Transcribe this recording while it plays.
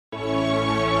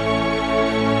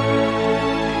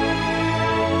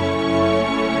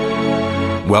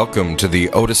Welcome to the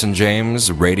Otis and James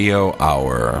Radio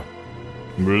Hour.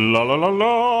 La la la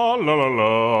la la la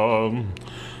la.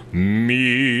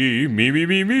 Me.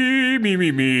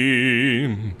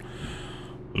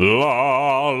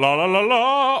 La la la la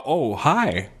la. Oh,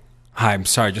 hi. Hi, I'm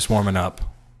sorry, just warming up.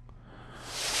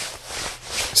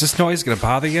 Is this noise gonna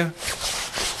bother you?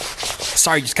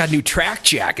 Sorry, just got a new track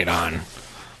jacket on.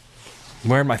 I'm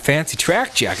wearing my fancy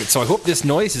track jacket, so I hope this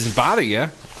noise doesn't bother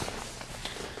you.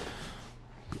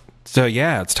 So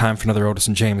yeah, it's time for another Otis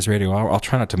and James Radio Hour. I'll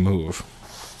try not to move,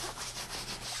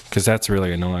 because that's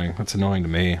really annoying. That's annoying to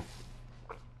me.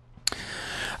 I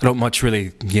don't much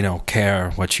really,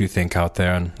 care what you think out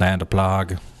there on Land of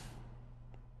Blogcast.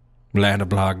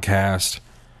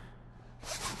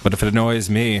 But if it annoys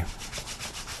me,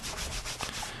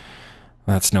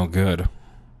 that's no good.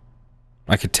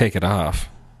 I could take it off,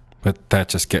 but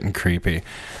that's just getting creepy.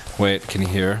 Wait, can you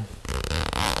hear?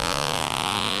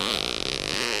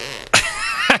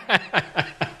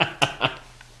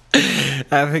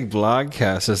 I think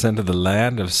Blogcast is into the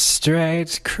land of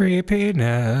straight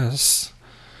creepiness.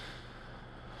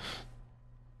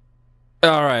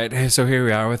 All right, so here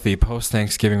we are with the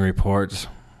post-Thanksgiving report.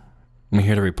 I'm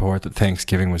here to report that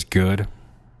Thanksgiving was good.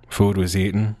 Food was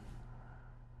eaten.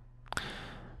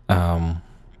 By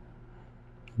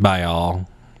all,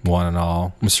 one and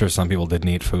all. I'm sure some people didn't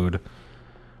eat food.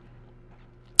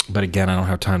 But again, I don't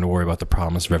have time to worry about the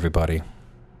problems of everybody.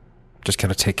 Just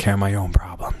gotta take care of my own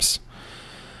problems.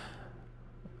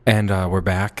 And we're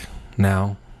back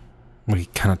now. We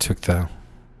kind of took a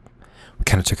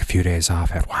few days off.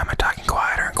 Why am I talking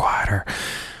quieter and quieter?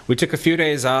 We took a few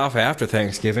days off after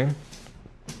Thanksgiving.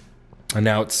 And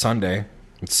now it's Sunday.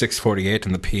 It's 6:48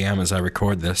 in the PM as I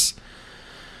record this.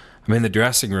 I'm in the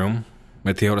dressing room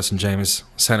at the Otis and James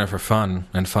Center for Fun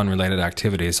and Fun-Related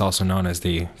Activities, also known as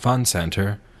the Fun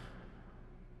Center.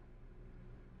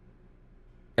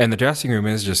 And the dressing room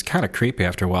is just kind of creepy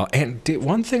after a while. And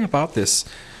one thing about this...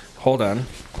 Hold on.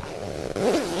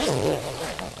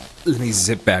 Let me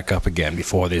zip back up again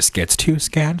before this gets too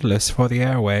scandalous for the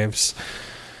airwaves.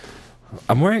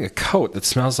 I'm wearing a coat that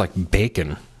smells like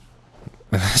bacon.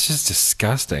 That's just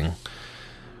disgusting.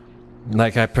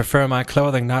 Like, I prefer my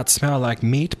clothing not smell like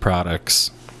meat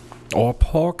products. Or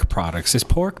pork products. Is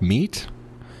pork meat?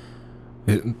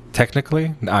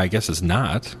 Technically? I guess it's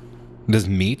not. Does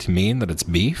meat mean that it's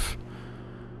beef?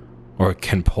 Or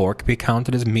can pork be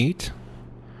counted as meat?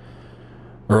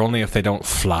 Or only if they don't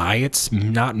fly it's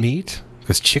not meat?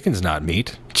 Because chicken's not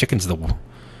meat. Chicken's the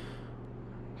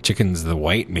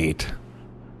white meat.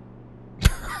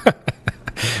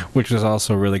 Which was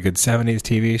also a really good 70s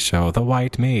TV show, The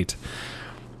White Meat.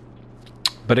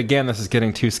 But again, this is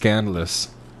getting too scandalous.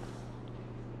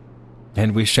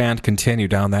 And we shan't continue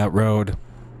down that road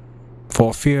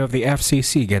for fear of the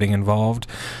FCC getting involved.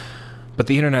 But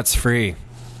the internet's free.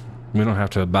 We don't have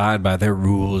to abide by their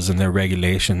rules and their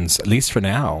regulations, at least for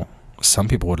now. Some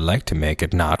people would like to make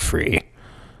it not free.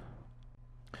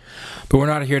 But we're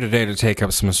not here today to take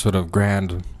up some sort of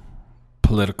grand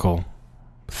political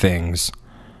things.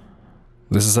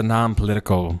 This is a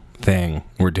non-political thing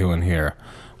we're doing here.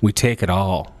 We take it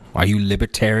all. Are you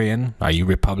libertarian? Are you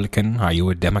Republican? Are you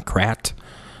a Democrat?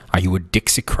 Are you a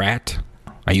Dixiecrat?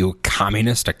 Are you a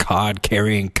communist, a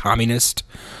card-carrying communist?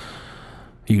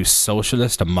 Are you a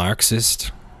socialist, a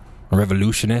Marxist, a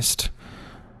revolutionist,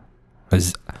 a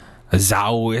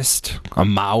Zaoist, a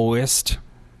Maoist?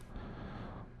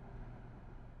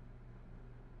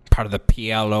 Part of the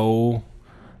PLO,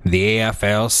 the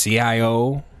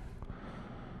AFL-CIO?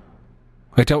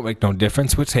 It don't make no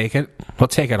difference. We'll take it. We'll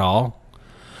take it all.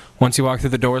 Once you walk through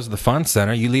the doors of the Fun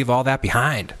Center, you leave all that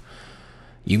behind.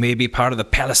 You may be part of the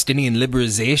Palestinian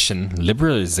liberalization.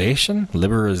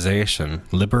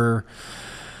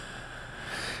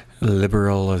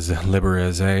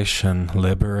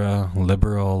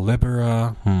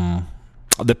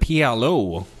 The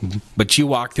PLO. But you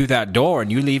walk through that door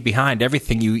and you leave behind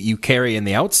everything you carry in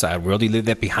the outside world. You leave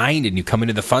that behind and you come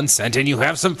into the Fun Center and you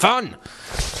have some fun.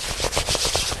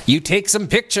 You take some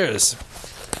pictures.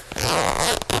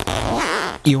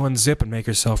 You unzip and make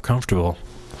yourself comfortable.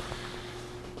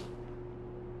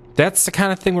 That's the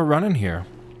kind of thing we're running here.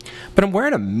 But I'm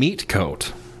wearing a meat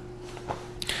coat.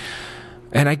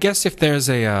 And I guess if there's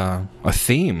a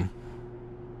theme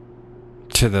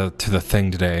to the thing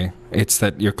today, it's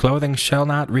that your clothing shall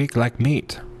not reek like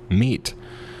meat. Meat.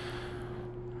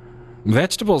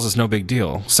 Vegetables is no big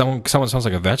deal. Someone smells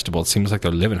like a vegetable, it seems like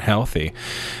they're living healthy.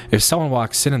 If someone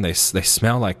walks in and they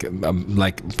smell like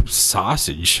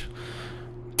sausage,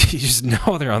 you just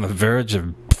know they're on the verge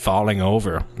of falling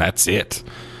over. That's it.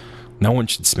 No one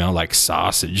should smell like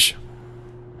sausage.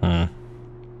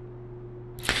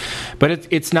 But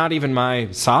it's not even my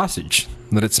sausage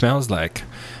that it smells like.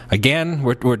 Again,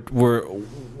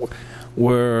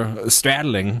 we're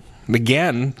straddling.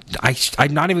 Again,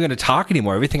 I'm not even going to talk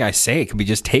anymore. Everything I say could be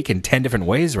just taken 10 different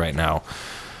ways right now.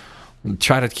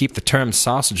 Try to keep the terms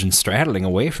sausage and straddling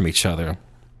away from each other.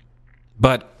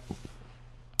 But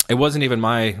it wasn't even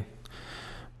my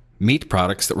meat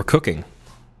products that were cooking.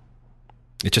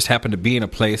 It just happened to be in a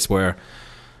place where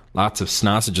lots of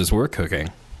sausages were cooking.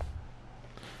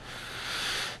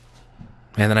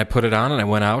 And then I put it on and I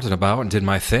went out and about and did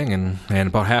my thing. And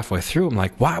about halfway through, I'm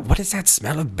like, wow, what is that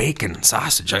smell of bacon?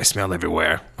 Sausage I smell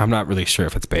everywhere. I'm not really sure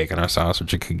if it's bacon or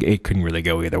sausage. It couldn't really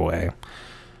go either way.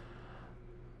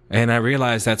 And I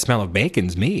realized that smell of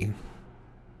bacon's me.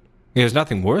 There's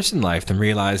nothing worse in life than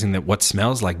realizing that what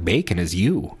smells like bacon is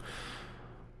you.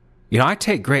 You know, I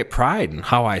take great pride in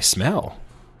how I smell.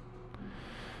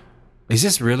 Is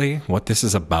this really what this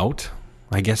is about?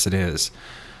 I guess it is.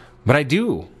 But I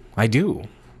do.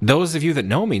 Those of you that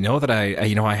know me know that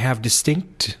I have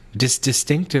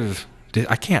distinctive.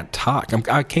 I can't talk.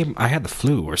 I had the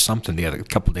flu or something a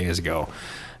couple days ago,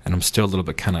 and I'm still a little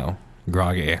bit kind of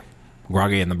groggy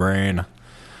in the brain,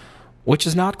 which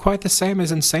is not quite the same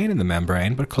as insane in the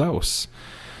membrane, but close.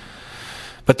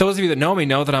 But those of you that know me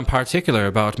know that I'm particular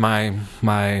about my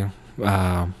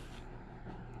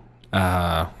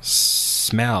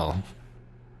smell.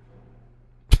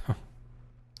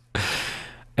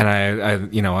 And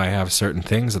I have certain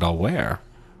things that I'll wear,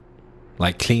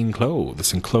 like clean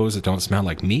clothes and clothes that don't smell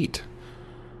like meat.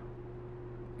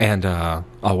 And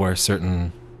I'll wear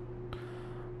certain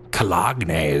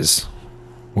colognes,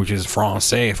 which is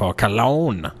Francais for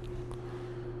cologne.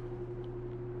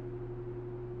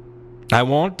 I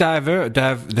won't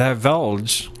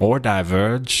divulge or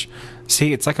diverge.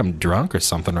 See, it's like I'm drunk or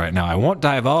something right now. I won't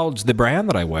divulge the brand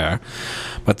that I wear,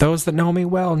 but those that know me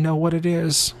well know what it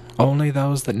is. Only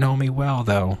those that know me well,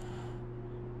 though.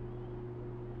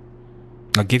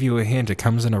 I'll give you a hint. It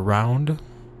comes in a round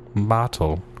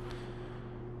bottle.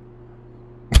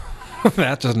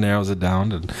 That just narrows it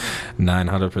down to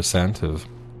 900%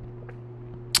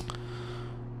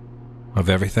 of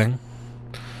everything.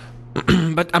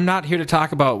 But I'm not here to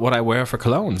talk about what I wear for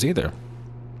colognes either.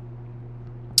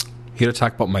 Here to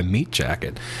talk about my meat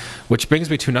jacket, which brings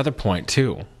me to another point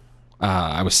too.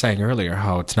 I was saying earlier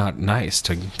how it's not nice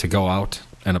to go out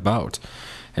and about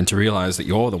and to realize that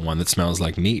you're the one that smells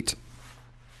like meat.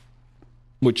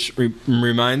 Which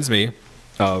reminds me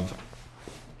of,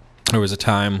 there was a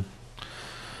time,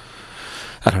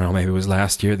 I don't know, maybe it was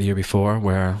last year, the year before,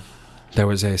 where there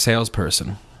was a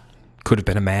salesperson, could have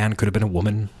been a man, could have been a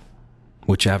woman,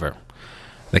 whichever,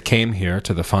 that came here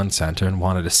to the fun center and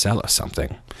wanted to sell us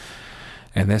something.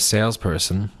 And this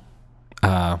salesperson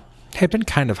had been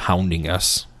kind of hounding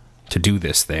us to do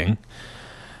this thing.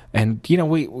 And,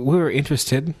 we were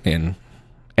interested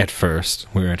at first,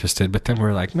 but then we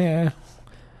were like, meh.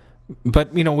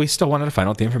 But, we still wanted to find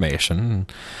out the information.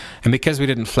 And because we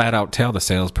didn't flat out tell the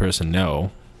salesperson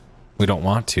no, we don't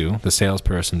want to, the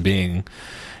salesperson being,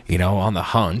 on the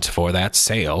hunt for that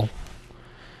sale,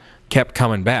 kept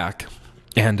coming back.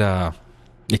 And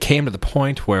it came to the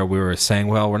point where we were saying,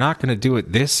 well, we're not going to do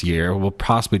it this year. We'll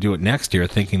possibly do it next year,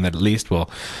 thinking that at least we'll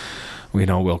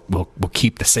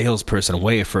keep the salesperson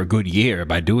away for a good year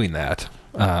by doing that.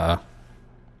 And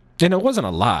it wasn't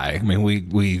a lie. I mean,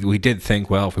 we did think,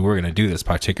 well, if we were going to do this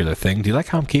particular thing, do you like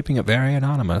how I'm keeping it very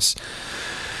anonymous?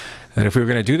 That if we were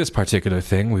going to do this particular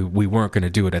thing, we weren't going to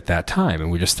do it at that time.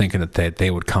 And we were just thinking that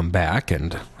they would come back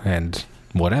and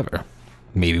whatever.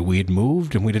 Maybe we'd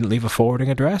moved and we didn't leave a forwarding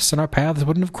address and our paths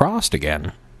wouldn't have crossed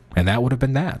again. And that would have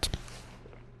been that.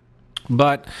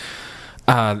 But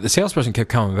the salesperson kept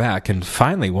coming back, and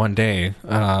finally one day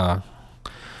the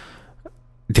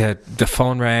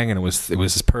phone rang, and it was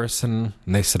this person,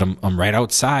 and they said, I'm right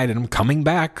outside and I'm coming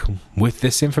back with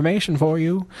this information for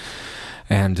you.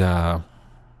 And I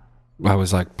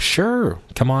was like, sure,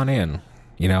 come on in.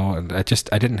 I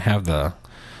didn't have the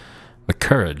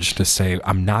courage to say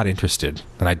I'm not interested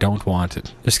and I don't want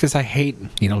it, just because I hate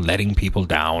letting people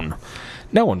down.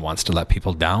 No one wants to let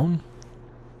people down.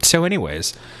 So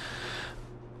anyways,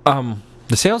 the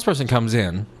salesperson comes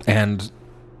in and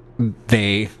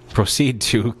they proceed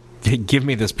to give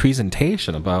me this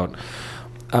presentation about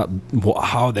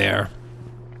how their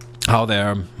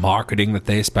marketing that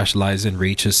they specialize in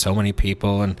reaches so many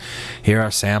people, and here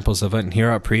are samples of it, and here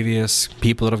are previous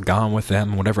people that have gone with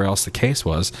them, whatever else the case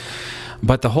was.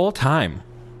 But the whole time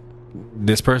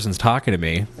this person's talking to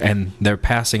me and they're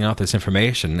passing out this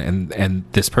information, and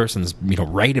this person's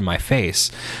right in my face,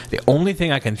 the only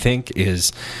thing I can think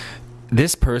is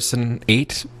this person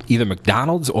ate either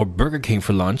McDonald's or Burger King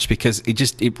for lunch because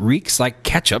it reeks like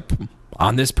ketchup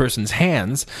on this person's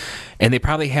hands, and they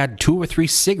probably had 2 or 3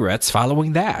 cigarettes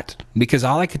following that because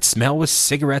all I could smell was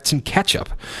cigarettes and ketchup.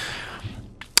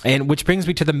 And which brings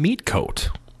me to the meat coat.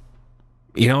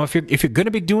 You know, if you're going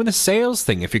to be doing the sales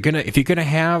thing, if you're gonna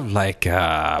have like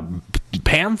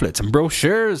pamphlets and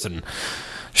brochures and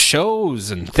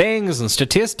shows and things and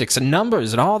statistics and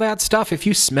numbers and all that stuff, if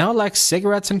you smell like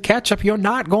cigarettes and ketchup, you're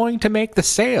not going to make the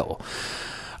sale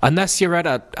unless you're at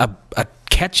a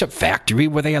ketchup factory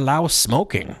where they allow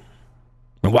smoking.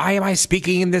 Why am I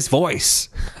speaking in this voice?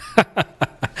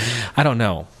 I don't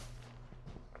know.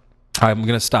 I'm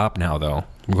going to stop now, though.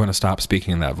 I'm going to stop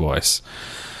speaking in that voice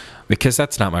because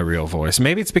that's not my real voice.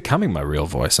 Maybe it's becoming my real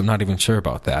voice. I'm not even sure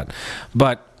about that.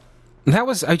 But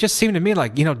it just seemed to me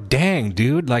like, you know, dang,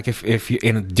 dude. Like if you,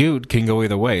 and a dude can go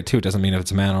either way, too. It doesn't mean if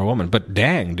it's a man or a woman. But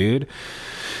dang, dude.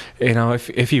 You know,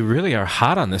 if you really are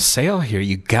hot on this sale here,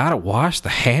 you gotta wash the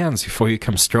hands before you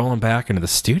come strolling back into the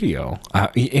studio.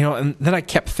 You know, and then I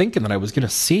kept thinking that I was gonna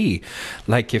see,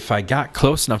 like, if I got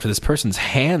close enough to this person's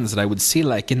hands, that I would see,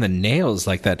 like, in the nails,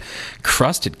 like that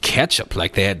crusted ketchup,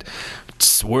 like they had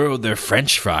swirled their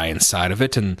French fry inside of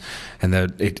it, and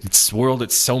it swirled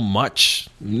it so much.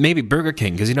 Maybe Burger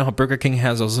King, because you know how Burger King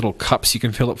has those little cups you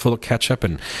can fill it full of ketchup,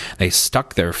 and they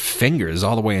stuck their fingers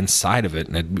all the way inside of it,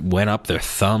 and it went up their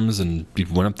thumbs and it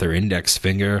went up their index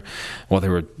finger while they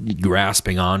were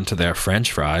grasping onto their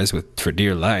French fries for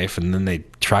dear life, and then they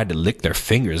tried to lick their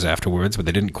fingers afterwards, but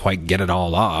they didn't quite get it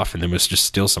all off, and there was just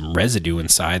still some residue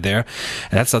inside there.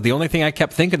 And that's the only thing I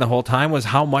kept thinking the whole time was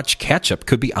how much ketchup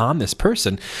could be on this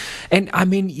person. And I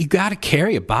mean, you got to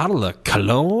carry a bottle of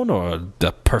cologne or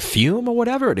the perfume or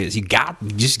whatever it is. You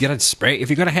just got to spray. If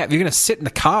you're gonna sit in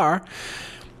the car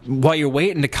while you're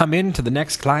waiting to come into the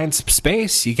next client's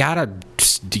space, you gotta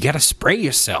spray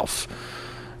yourself.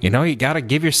 You know, you gotta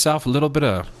give yourself a little bit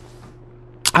of,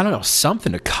 I don't know,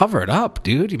 something to cover it up,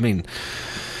 dude. I mean,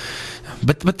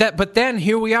 but then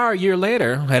here we are a year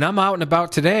later, and I'm out and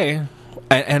about today,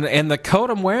 and the coat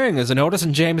I'm wearing is an Otis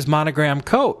and James monogram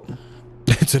coat.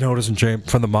 It's an Otis and James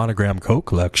from the monogram coat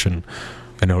collection.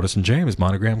 An Otis and James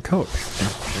monogram coat.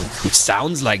 It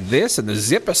sounds like this, and the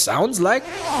zipper sounds like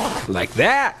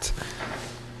that.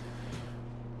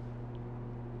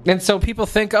 And so people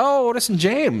think, oh, Otis and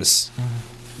James.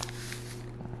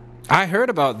 I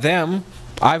heard about them.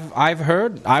 I've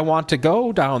heard. I want to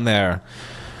go down there.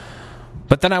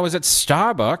 But then I was at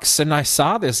Starbucks and I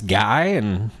saw this guy,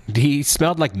 and he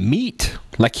smelled like meat,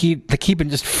 like he'd been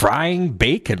just frying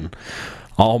bacon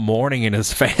all morning in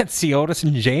his fancy Otis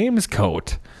and James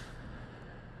coat.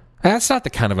 That's not the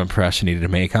kind of impression you need to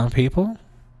make on people.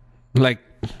 Like,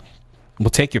 we'll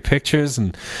take your pictures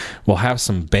and we'll have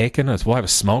some bacon. We'll have a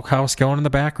smokehouse going in the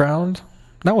background.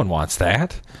 No one wants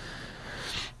that.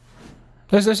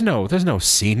 There's no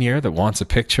senior that wants a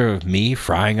picture of me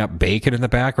frying up bacon in the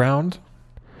background.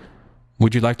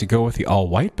 Would you like to go with the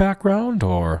all-white background,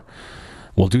 or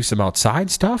we'll do some outside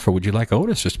stuff, or would you like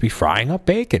Otis just to be frying up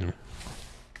bacon?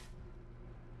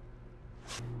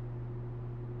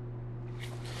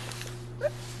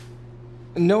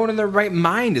 No one in their right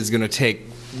mind is going to take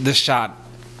the shot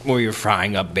where you're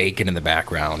frying up bacon in the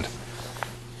background.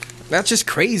 That's just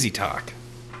crazy talk.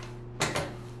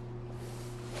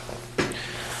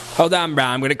 Hold on, bro.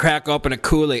 I'm going to crack open a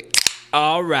Kool-Aid.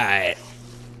 All right.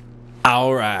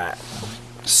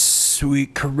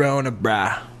 Sweet Corona,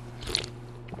 brah.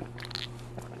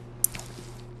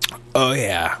 Oh,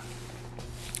 yeah.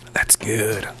 That's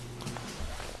good.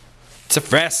 It's a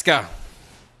Fresca.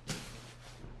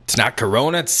 It's not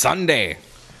Corona, it's Sunday.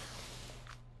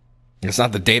 It's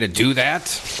not the day to do that.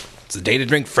 It's the day to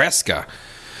drink Fresca.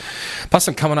 Plus,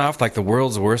 I'm coming off like the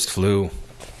world's worst flu.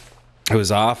 It was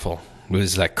awful. It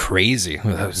was like crazy. It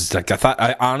was like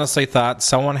I honestly thought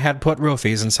someone had put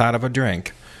roofies inside of a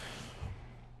drink.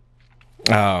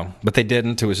 But they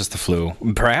didn't. It was just the flu.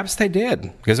 Perhaps they did,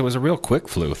 because it was a real quick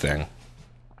flu thing.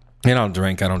 You know,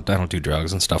 drink. I don't do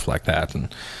drugs and stuff like that.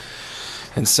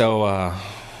 And so,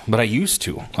 but I used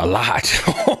to a lot.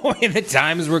 The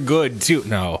times were good too.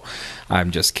 No,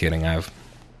 I'm just kidding.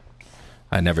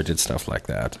 I never did stuff like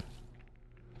that.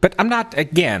 But I'm not,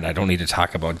 again, I don't need to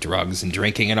talk about drugs and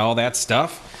drinking and all that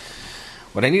stuff.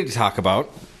 What I need to talk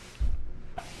about,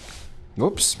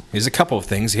 is a couple of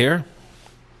things here.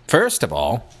 First of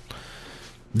all,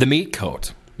 the meat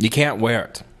coat. You can't wear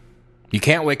it. You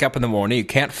can't wake up in the morning. You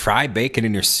can't fry bacon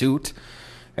in your suit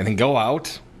and then go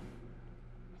out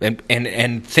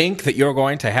and think that you're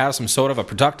going to have some sort of a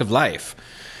productive life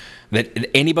that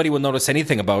anybody will notice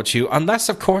anything about you, unless,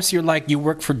 of course, you're like you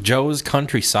work for Joe's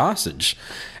Country Sausage,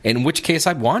 in which case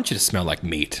I'd want you to smell like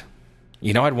meat.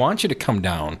 You know, I'd want you to come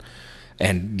down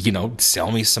and, you know,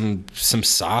 sell me some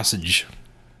sausage,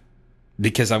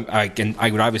 because I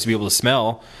would obviously be able to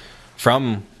smell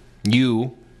from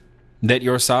you that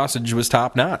your sausage was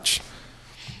top notch.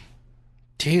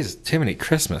 Jeez, Timothy,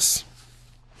 Christmas.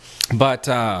 But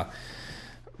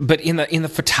in the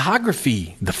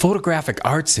photography, the photographic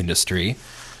arts industry,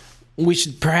 we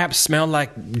should perhaps smell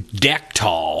like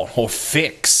Dektol or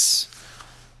Fix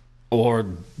or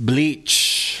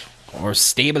bleach or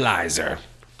stabilizer.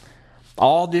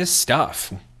 All this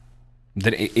stuff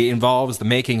that it involves the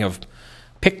making of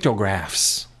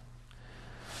pictographs.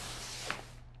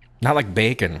 Not like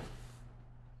bacon.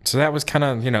 So that was kind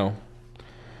of, you know,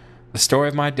 the story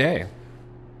of my day.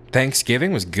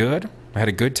 Thanksgiving was good. I had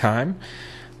a good time.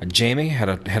 Jamie had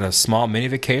a small mini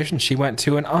vacation. She went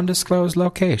to an undisclosed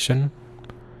location,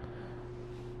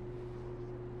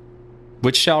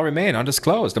 which shall remain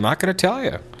undisclosed. I'm not going to tell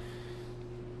you.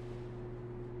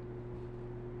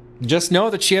 Just know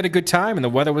that she had a good time and the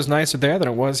weather was nicer there than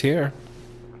it was here.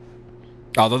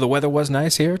 Although the weather was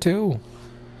nice here too.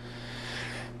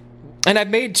 And I've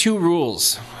made 2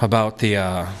 rules about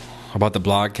the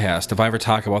blogcast. If I ever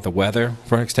talk about the weather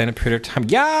for an extended period of time,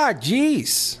 yeah,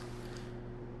 jeez.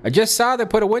 I just saw they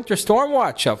put a winter storm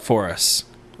watch up for us.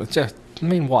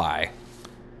 Why?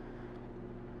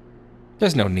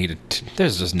 There's no need.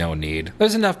 There's just no need.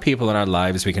 There's enough people in our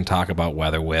lives we can talk about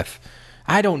weather with.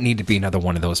 I don't need to be another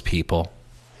one of those people.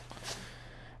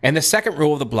 And the second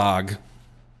rule of the blog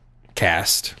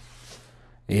cast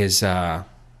is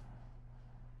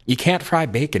you can't fry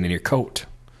bacon in your coat.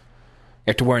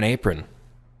 You have to wear an apron.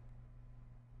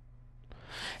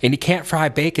 And you can't fry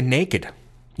bacon naked.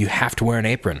 You have to wear an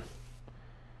apron.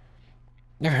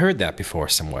 I've heard that before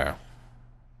somewhere.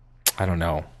 I don't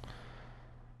know.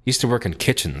 Used to work in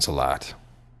kitchens a lot.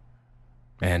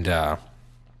 And I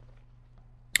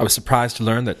was surprised to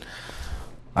learn that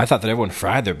I thought that everyone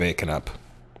fried their bacon up.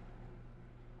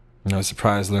 And I was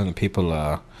surprised to learn that people...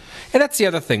 and that's the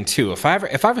other thing, too. If I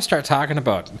ever start talking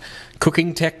about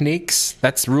cooking techniques,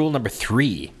 that's rule number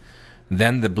 3.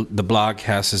 Then the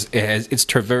blogcast it's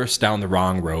traversed down the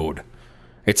wrong road.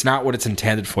 It's not what it's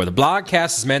intended for. The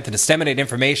blogcast is meant to disseminate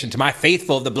information to my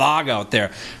faithful of the blog out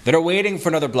there that are waiting for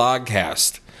another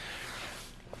blogcast.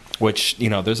 Which, you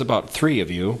know, there's about 3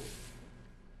 of you.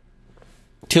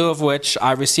 2 of which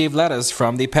I receive letters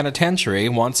from the penitentiary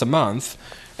once a month.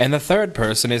 And the third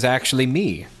person is actually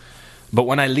me. But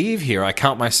when I leave here, I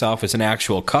count myself as an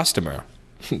actual customer.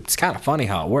 It's kind of funny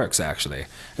how it works, actually.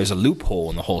 There's a loophole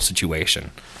in the whole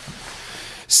situation.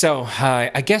 So,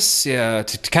 I guess to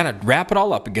kind of wrap it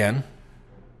all up again,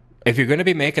 if you're going to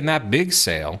be making that big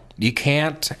sale, you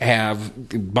can't have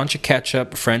a bunch of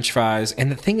ketchup, French fries, and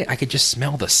the thing, I could just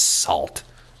smell the salt,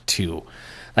 too.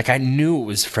 Like, I knew it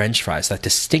was French fries, that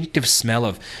distinctive smell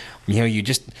of, you know,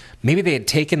 maybe they had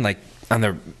taken, like, on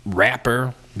the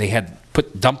wrapper, they had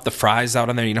dumped the fries out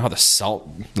on there. You know how the salt,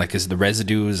 like, the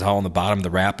residue is all on the bottom of the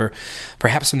wrapper?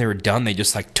 Perhaps when they were done, they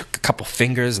just, like, took a couple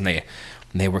fingers and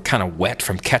they were kind of wet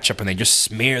from ketchup, and they just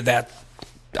smeared that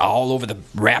all over the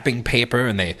wrapping paper,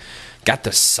 and they got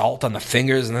the salt on the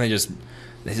fingers, and then they just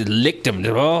licked them.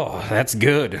 Oh, that's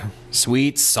good.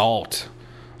 Sweet salt.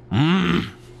 Mmm.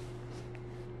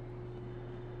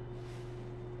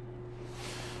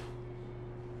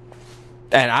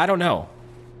 And I don't know.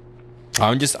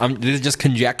 This is just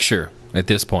conjecture at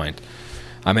this point.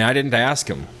 I mean, I didn't ask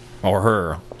him or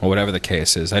her or whatever the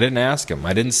case is. I didn't ask him.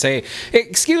 I didn't say,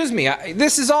 excuse me,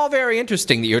 this is all very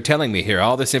interesting that you're telling me here,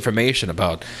 all this information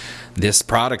about this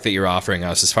product that you're offering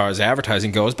us as far as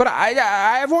advertising goes. But I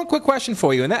have one quick question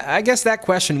for you, and I guess that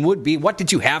question would be, what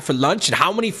did you have for lunch, and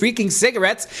how many freaking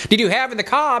cigarettes did you have in the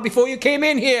car before you came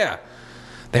in here?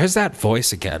 There's that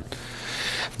voice again.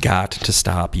 Got to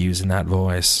stop using that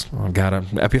voice.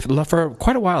 For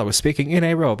quite a while I was speaking in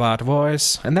a robot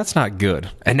voice, and that's not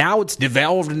good. And now it's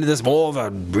devolved into this more of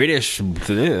a British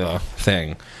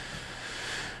thing.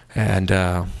 And,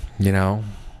 well,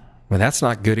 that's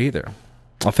not good either.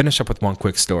 I'll finish up with one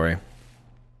quick story.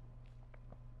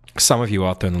 Some of you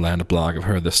out there in the land of blog have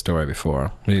heard this story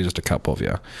before. Maybe just a couple of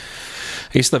you. I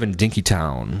used to live in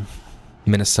Dinkytown,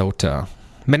 Minnesota,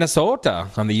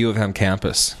 on the U of M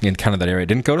campus, in kind of that area.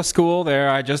 Didn't go to school there.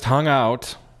 I just hung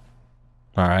out.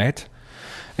 All right?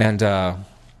 And not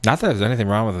that there's anything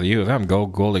wrong with the U of M, go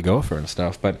Goldie Gopher and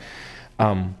stuff, but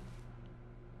there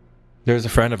was a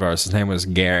friend of ours. His name was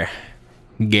Gary,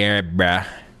 bruh.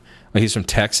 Well, he's from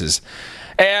Texas.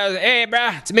 Hey,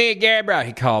 bruh, it's me, Gary, bruh.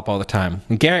 He'd call up all the time.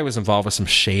 And Gary was involved with some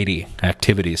shady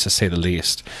activities, to say the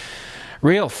least.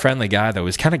 Real friendly guy, though. He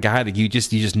was the kind of guy that you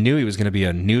just knew he was going to be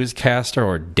a newscaster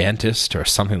or a dentist or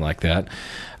something like that.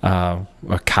 A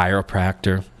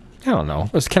chiropractor. I don't know.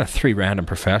 It was kind of three random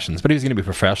professions, but he was going to be a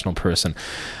professional person.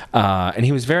 And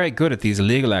he was very good at these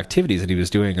illegal activities that he was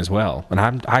doing as well. And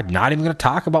I'm not even going to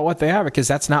talk about what they are, because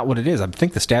that's not what it is. I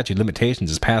think the statute of limitations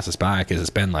has passed us by, because it's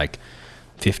been like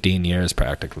 15 years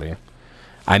practically.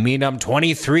 I mean, I'm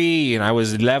 23 and I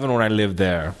was 11 when I lived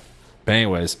there. But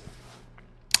anyways,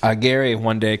 Gary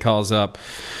one day calls up,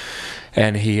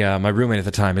 and he, my roommate at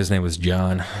the time, his name was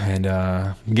John,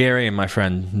 and Gary and my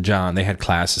friend John, they had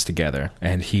classes together,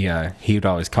 and he would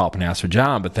always call up and ask for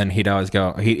John, but then he'd always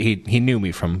go, he knew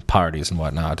me from parties and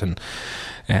whatnot, and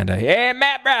hey,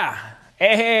 Matt, brah.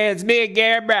 Hey, it's me,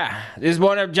 Gary, brah. This is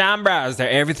one of John brah's there.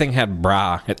 Everything had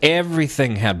brah.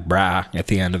 Everything had brah at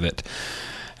the end of it.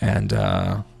 And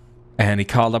he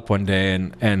called up one day,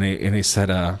 and he said,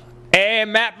 hey,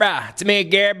 Matt, brah. It's me,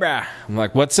 Gary, brah. I'm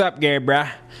like, what's up, Gary,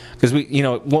 brah? Because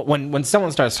when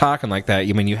someone starts talking like that,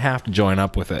 you have to join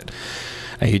up with it.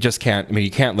 And you just can't.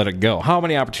 You can't let it go. How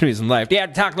many opportunities in life do you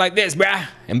have to talk like this, brah,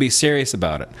 and be serious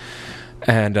about it?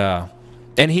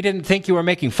 And he didn't think you were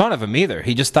making fun of him either.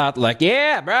 He just thought, like,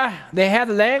 yeah, brah, they have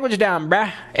the language down,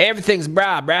 brah. Everything's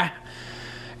brah.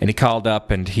 And he called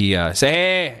up and he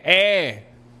said, hey,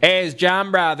 is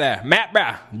John brah there? Matt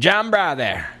brah, John brah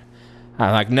there?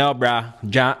 I'm like, no, brah.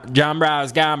 John brah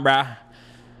is gone, brah.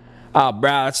 Oh,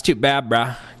 brah, that's too bad,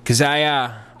 brah. Because I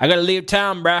got to leave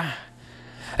town, brah.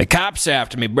 The cops are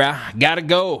after me, brah. Gotta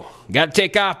go. Gotta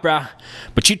take off, brah.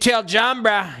 But you tell John,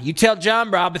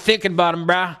 brah. I'll be thinking about him,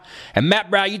 brah. And Matt,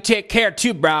 brah, you take care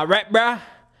too, brah. Right, brah?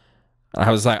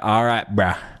 I was like, all right,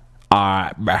 brah.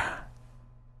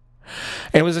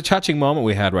 It was a touching moment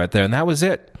we had right there, and that was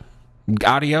it.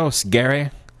 Adios,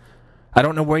 Gary. I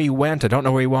don't know where you went. I don't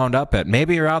know where you wound up at.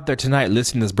 Maybe you're out there tonight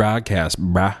listening to this broadcast,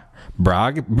 brah.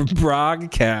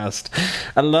 Broadcast.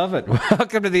 I love it.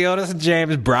 Welcome to the Otis and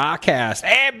James broadcast.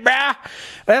 Hey, brah.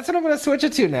 That's what I'm going to switch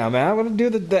it to now, man. I'm going to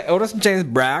do the Otis and James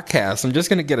broadcast. I'm just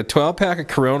going to get a 12-pack of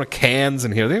Corona cans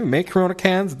in here. They even make Corona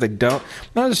cans? They don't.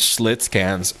 No, just Schlitz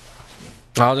cans.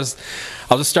 I'll just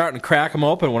start and crack them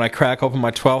open. When I crack open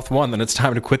my 12th one, then it's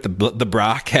time to quit the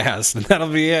broadcast, and that'll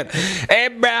be it. Hey,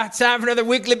 brah, it's time for another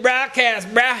weekly broadcast,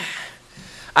 brah.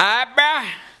 All right, brah.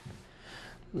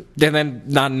 And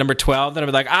then on number 12, then I'll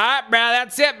be like, all right, brah,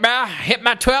 that's it, brah. Hit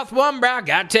my 12th one, brah.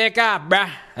 Gotta take off, brah.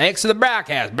 Thanks for the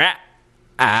broadcast, brah.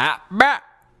 All right, brah.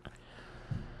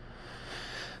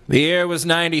 The year was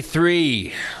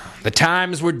 93. The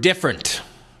times were different.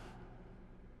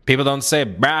 People don't say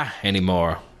brah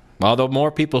anymore. Although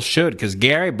more people should, because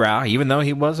Gary Brah, even though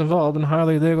he was involved in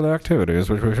highly illegal activities,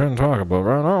 which we shouldn't talk about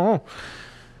right now,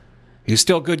 he's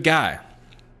still a good guy.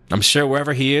 I'm sure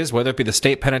wherever he is, whether it be the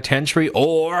state penitentiary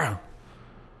or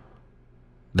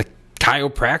the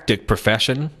chiropractic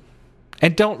profession,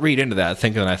 and don't read into that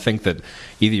thinking I think that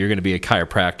either you're going to be a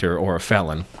chiropractor or a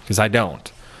felon, because I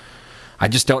don't. I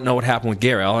just don't know what happened with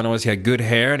Gary. All I know is he had good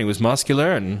hair, and he was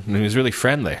muscular, and he was really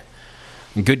friendly.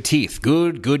 And good teeth.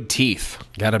 Good teeth.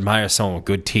 Gotta admire someone with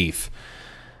good teeth.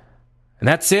 And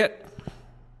that's it.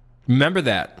 Remember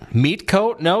that. Meat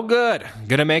coat, no good.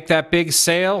 Gonna make that big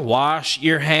sale, wash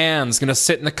your hands. Gonna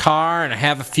sit in the car and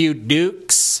have a few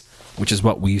dukes, which is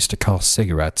what we used to call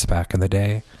cigarettes back in the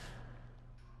day.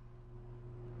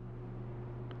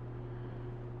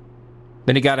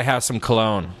 Then you gotta have some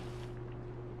cologne.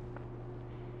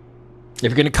 If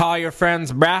you're gonna call your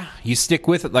friends brah, you stick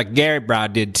with it like Gary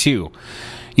Brah did too.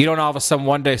 You don't all of a sudden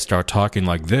one day start talking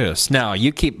like this. No,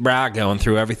 you keep brah going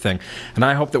through everything. And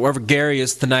I hope that wherever Gary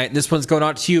is tonight, and this one's going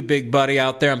out to you, big buddy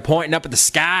out there, I'm pointing up at the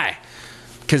sky.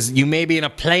 Because you may be in a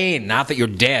plane, not that you're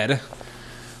dead.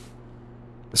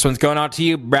 This one's going out to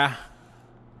you, brah.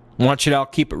 I want you to all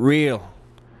keep it real.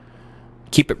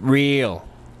 Keep it real.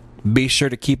 Be sure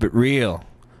to keep it real.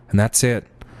 And that's it.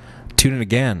 Tune in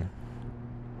again.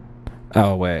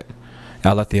 Oh, wait.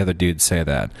 I'll let the other dude say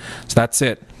that. So that's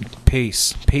it.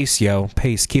 Peace. Peace, yo.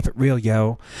 Peace. Keep it real,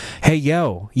 yo. Hey,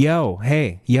 yo. Yo.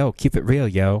 Hey, yo. Keep it real,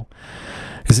 yo.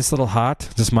 Is this a little hot?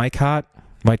 Is this mic hot?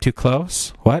 Am I too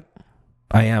close? What?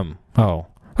 I am. Oh.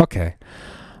 Okay.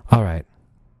 All right.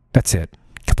 That's it.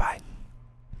 Goodbye.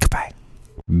 Goodbye.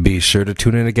 Be sure to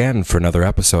tune in again for another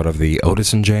episode of the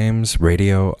Otis and James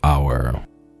Radio Hour.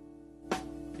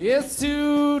 It's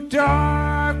too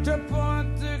dark to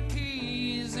point the